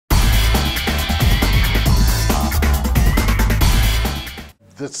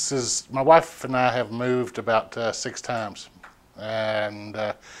This is, my wife and I have moved about 6 times, and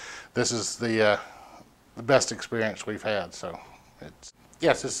this is the best experience we've had. So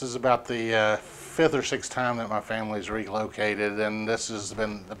yes, this is about the 5th or 6th time that my family's relocated, and this has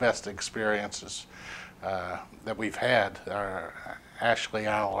been the best experiences that we've had. Ashley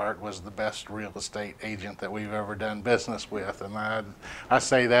Ahlert was the best real estate agent that we've ever done business with, and I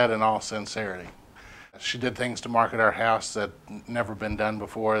say that in all sincerity. She did things to market our house that never been done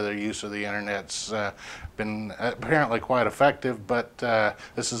before. Their use of the internet's been apparently quite effective, but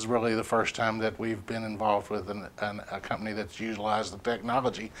this is really the first time that we've been involved with a company that's utilized the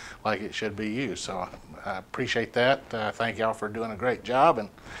technology like it should be used. So I appreciate that. Thank y'all for doing a great job, and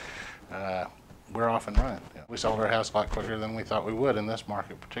we're off and running. We sold our house a lot quicker than we thought we would in this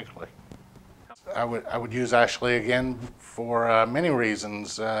market particularly. I would use Ashley again for many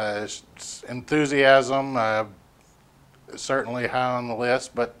reasons. Enthusiasm, certainly high on the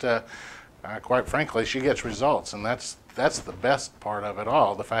list, but quite frankly, she gets results, and that's the best part of it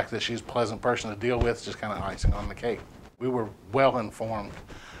all. The fact that she's a pleasant person to deal with is just kind of icing on the cake. We were well informed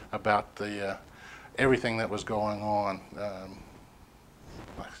about everything that was going on.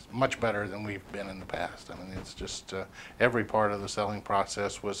 Much better than we've been in the past. I mean, it's just every part of the selling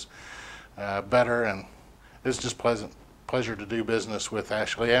process was better, and it's just pleasure to do business with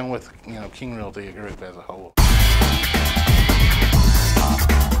Ashley and with King Realty Group as a whole.